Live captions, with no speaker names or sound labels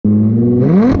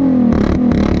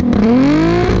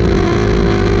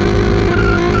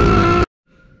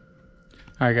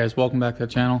Alright guys, welcome back to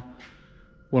the channel.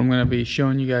 What I'm going to be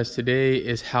showing you guys today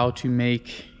is how to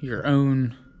make your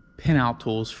own pinout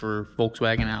tools for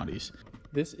Volkswagen Audis.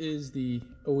 This is the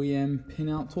OEM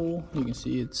pinout tool. You can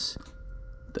see it's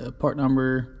the part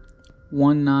number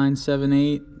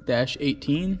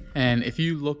 1978-18. And if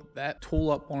you look that tool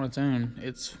up on its own,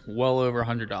 it's well over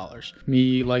 $100.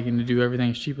 Me liking to do everything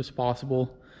as cheap as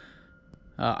possible,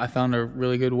 I found a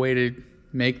really good way to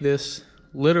make this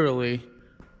literally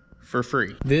for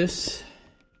free. This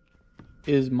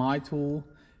is my tool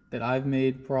that I've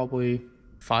made probably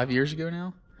 5 years ago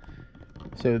now.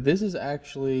 So this is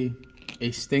actually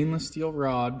a stainless steel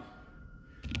rod,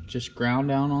 just ground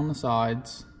down on the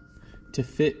sides to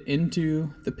fit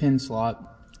into the pin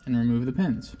slot and remove the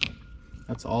pins.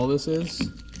 That's all this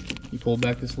is. You pull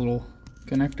back this little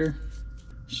connector.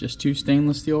 It's just two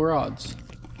stainless steel rods.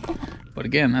 But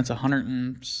again, that's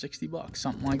 160 bucks,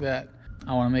 something like that.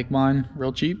 I want to make mine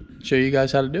real cheap, show you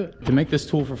guys how to do it. To make this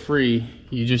tool for free,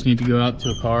 you just need to go out to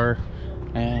a car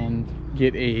and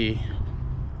get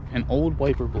an old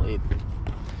wiper blade.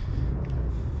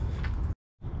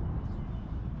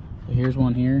 So here's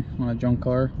one here on a junk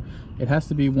car. It has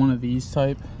to be one of these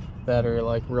type that are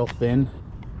like real thin.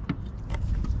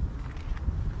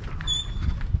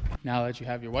 Now that you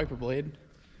have your wiper blade,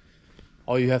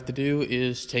 all you have to do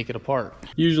is take it apart.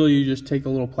 Usually you just take a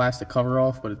little plastic cover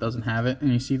off, but it doesn't have it.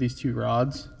 And you see these two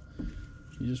rods,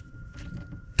 you just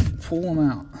pull them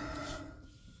out.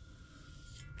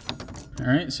 All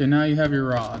right, so now you have your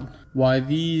rod. Why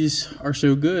these are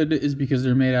so good is because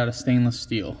they're made out of stainless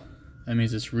steel. That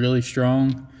means it's really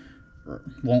strong,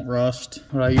 won't rust.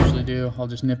 What I usually do, I'll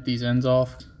just nip these ends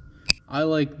off. I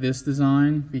like this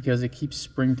design because it keeps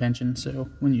spring tension, so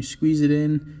when you squeeze it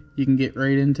in, you can get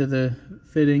right into the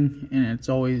fitting, and it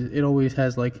always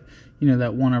has, like, you know,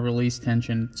 that want to release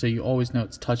tension, so you always know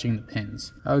it's touching the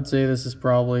pins. I would say this is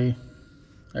probably,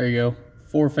 there you go,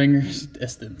 4 fingers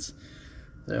distance.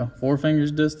 So 4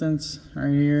 fingers distance right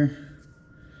here,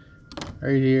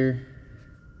 and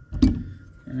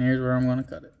here's where I'm going to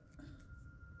cut it.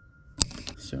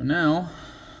 So now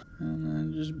I'm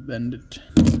going to just bend it.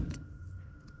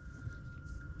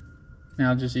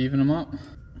 Now just even them up.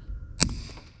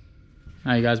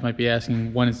 Now you guys might be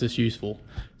asking, when is this useful?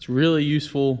 It's really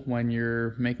useful when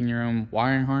you're making your own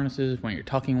wiring harnesses, when you're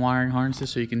tucking wiring harnesses,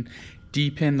 so you can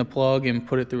de-pin the plug and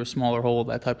put it through a smaller hole,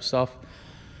 that type of stuff.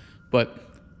 But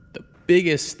the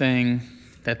biggest thing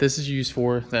that this is used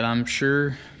for, that I'm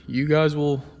sure you guys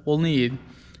will need,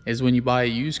 is when you buy a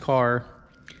used car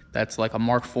that's like a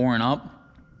Mark IV and up,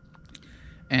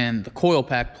 and the coil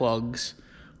pack plugs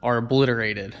are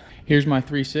obliterated. Here's my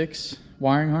 3/6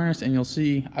 wiring harness, and you'll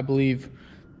see, I believe,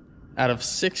 out of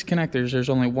 6 connectors, there's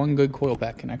only 1 good coil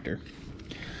pack connector.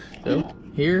 So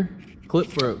here,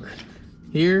 clip broke.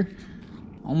 Here,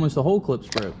 almost the whole clip's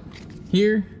broke.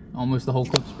 Here, almost the whole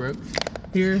clip's broke.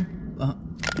 Here,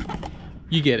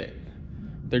 you get it.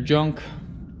 They're junk.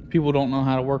 People don't know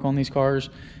how to work on these cars,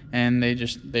 and they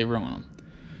ruin them.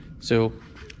 So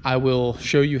I will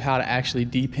show you how to actually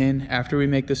de-pin. After we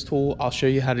make this tool, I'll show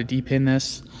you how to de-pin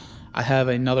this. I have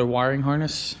another wiring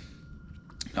harness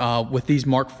with these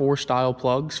Mark IV style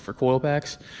plugs for coil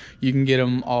packs. You can get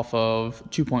them off of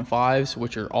 2.5s,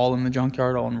 which are all in the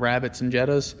junkyard on Rabbits and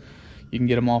Jettas. You can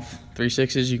get them off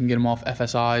 3/6s. You can get them off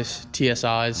FSIs,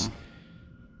 TSIs.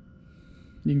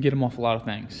 You can get them off a lot of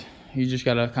things. You just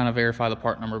gotta kind of verify the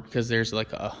part number, because there's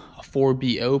like a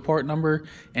 4BO part number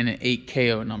and an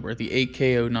 8KO number. The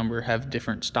 8KO number have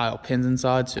different style pins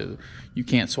inside, so you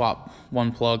can't swap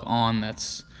one plug on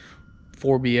that's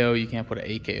 4BO, you can't put an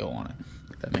 8KO on it,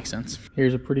 if that makes sense.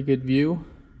 Here's a pretty good view.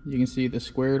 You can see the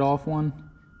squared off one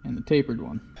and the tapered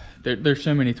one. There's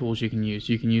so many tools you can use.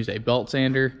 You can use a belt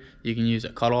sander, you can use a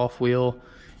cutoff wheel,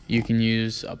 you can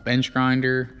use a bench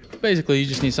grinder. Basically, you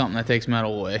just need something that takes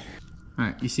metal away. All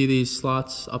right, you see these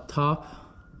slots up top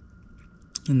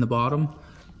in the bottom?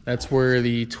 That's where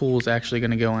the tool is actually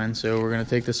gonna go in. So we're gonna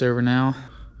take this over now.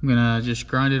 I'm gonna just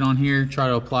grind it on here, try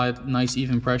to apply nice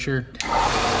even pressure.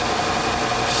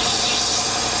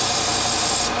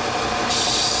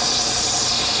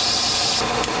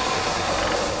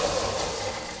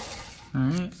 All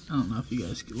right, I don't know if you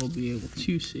guys will be able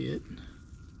to see it.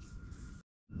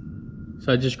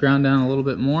 So I just ground down a little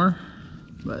bit more,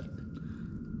 but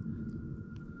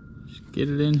just get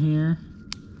it in here.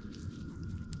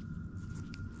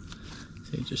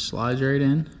 So it just slides right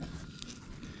in.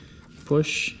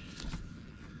 Push,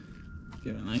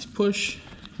 give it a nice push,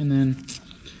 and then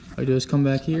all I do is come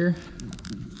back here,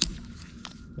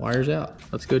 wires out.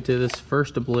 Let's go to this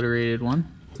first obliterated one.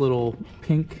 Little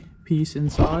pink piece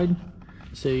inside.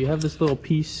 So you have this little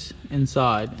piece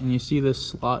inside, and you see this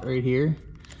slot right here.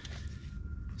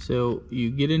 So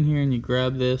you get in here and you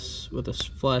grab this with a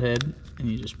flathead and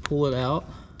you just pull it out.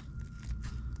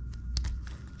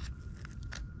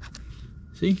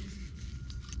 See?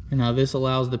 And now this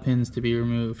allows the pins to be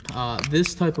removed.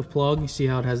 This type of plug, you see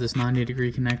how it has this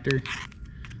 90-degree connector?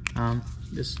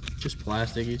 This just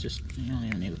plastic. You don't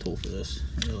even need a tool for this,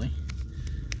 really.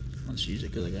 Let's use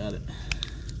it because I got it.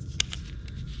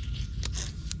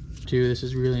 This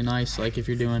is really nice, like if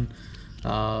you're doing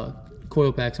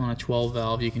coil packs on a 12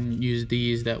 valve, you can use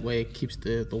these. That way it keeps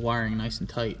the wiring nice and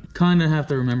tight. Kind of have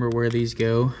to remember where these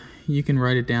go. You can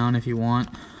write it down if you want.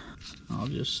 I'll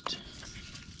just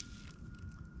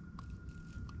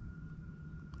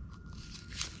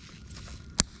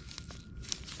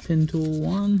pin tool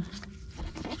 1,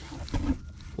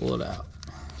 pull it out.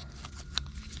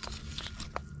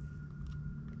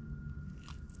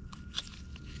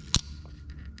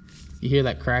 You hear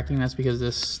that cracking? That's because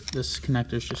this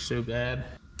connector is just so bad.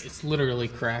 It's literally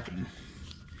cracking.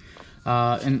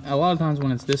 And a lot of times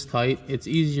when it's this tight, it's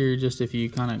easier just if you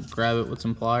kind of grab it with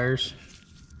some pliers.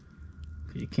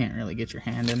 You can't really get your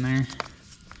hand in there.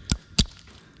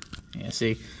 Yeah,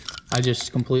 see, I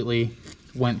just completely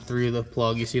went through the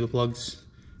plug. You see the plug's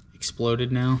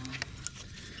exploded now.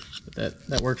 But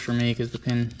that works for me because the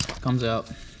pin comes out.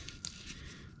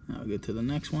 Now I'll get to the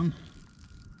next one.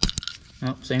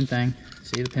 Oh, same thing.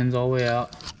 See, the pin's all the way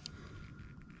out.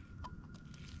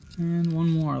 And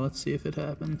one more. Let's see if it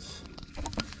happens.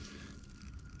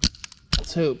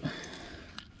 Let's hope.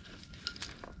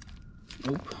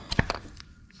 Nope.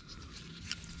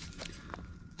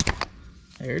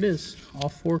 There it is. All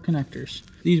 4 connectors.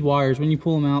 These wires, when you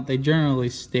pull them out, they generally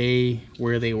stay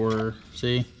where they were.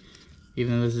 See?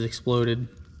 Even though this is exploded,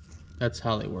 that's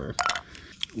how they were.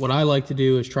 What I like to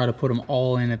do is try to put them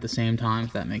all in at the same time,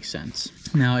 if that makes sense.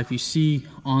 Now, if you see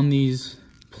on these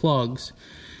plugs,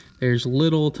 there's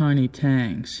little tiny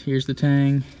tangs. Here's the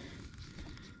tang,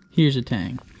 here's a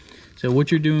tang. So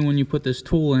what you're doing when you put this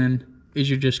tool in is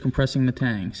you're just compressing the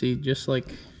tang. See, just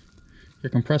like you're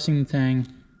compressing the tang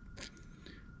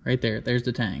right there. There's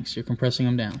the tangs. You're compressing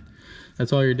them down.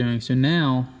 That's all you're doing. So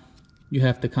now you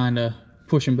have to kind of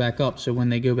push them back up so when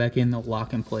they go back in, they'll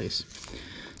lock in place.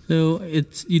 So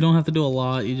you don't have to do a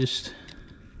lot, you just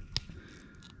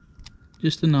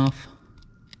enough.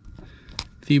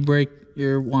 If you break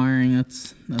your wiring,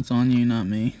 that's on you, not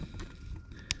me.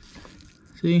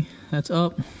 See, that's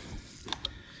up.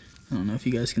 I don't know if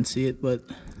you guys can see it, but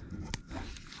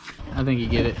I think you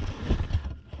get it.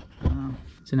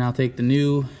 So now take the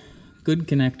new good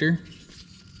connector.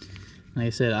 Like I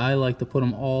said, I like to put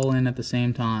them all in at the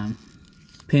same time.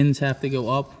 Pins have to go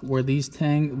up where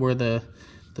the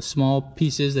small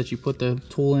pieces that you put the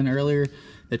tool in earlier,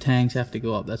 the tangs have to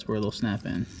go up. That's where they'll snap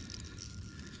in.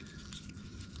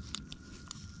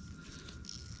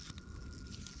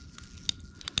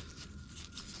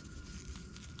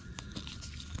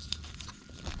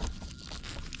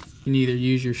 You can either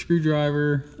use your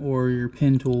screwdriver or your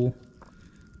pin tool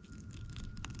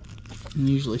and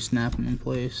usually snap them in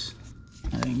place.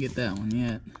 I didn't get that one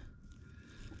yet.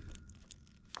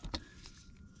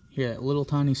 Hear that little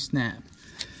tiny snap.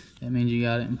 That means you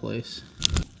got it in place.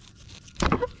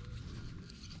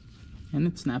 And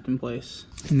it's snapped in place.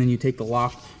 And then you take the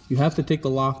lock. You have to take the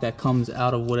lock that comes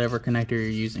out of whatever connector you're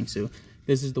using. So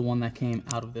this is the one that came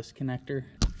out of this connector.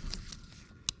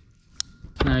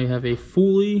 Now you have a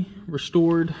fully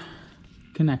restored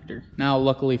connector. Now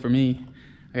luckily for me,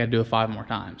 I gotta do it 5 more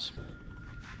times.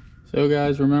 So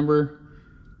guys, remember,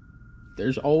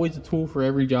 there's always a tool for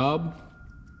every job.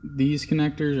 These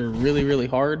connectors are really, really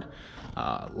hard.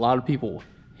 A lot of people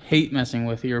hate messing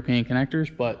with European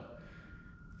connectors, but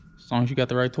as long as you got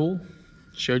the right tool,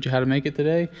 showed you how to make it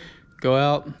today, go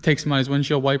out, take somebody's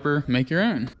windshield wiper, make your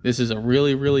own. This is a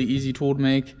really, really easy tool to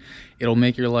make. It'll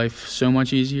make your life so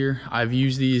much easier. I've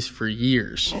used these for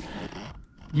years,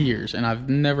 and I've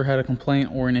never had a complaint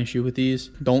or an issue with these.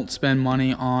 Don't spend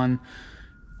money on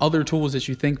other tools that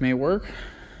you think may work.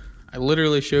 I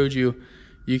literally showed you,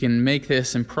 you can make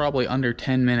this in probably under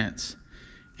 10 minutes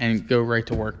and go right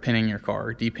to work pinning your car,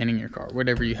 or de-pinning your car,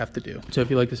 whatever you have to do. So if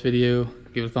you like this video,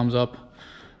 give it a thumbs up,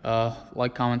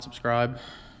 like, comment, subscribe.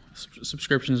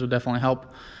 Subscriptions will definitely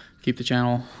help keep the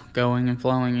channel going and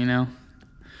flowing, you know.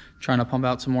 Trying to pump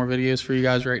out some more videos for you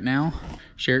guys right now.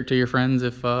 Share it to your friends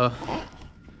if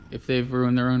they've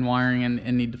ruined their own wiring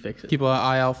and need to fix it. Keep an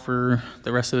eye out for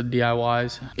the rest of the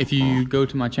DIYs. If you go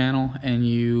to my channel and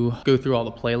you go through all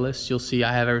the playlists, you'll see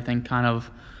I have everything kind of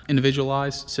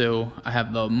individualized. So I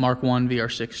have the Mark 1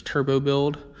 VR6 turbo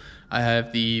build, I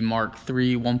have the Mark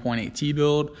 3 1.8T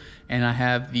build, and I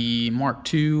have the Mark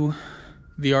 2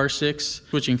 VR6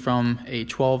 switching from a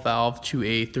 12 valve to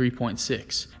a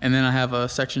 3.6. And then I have a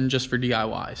section just for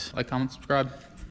DIYs. Like, comment, subscribe.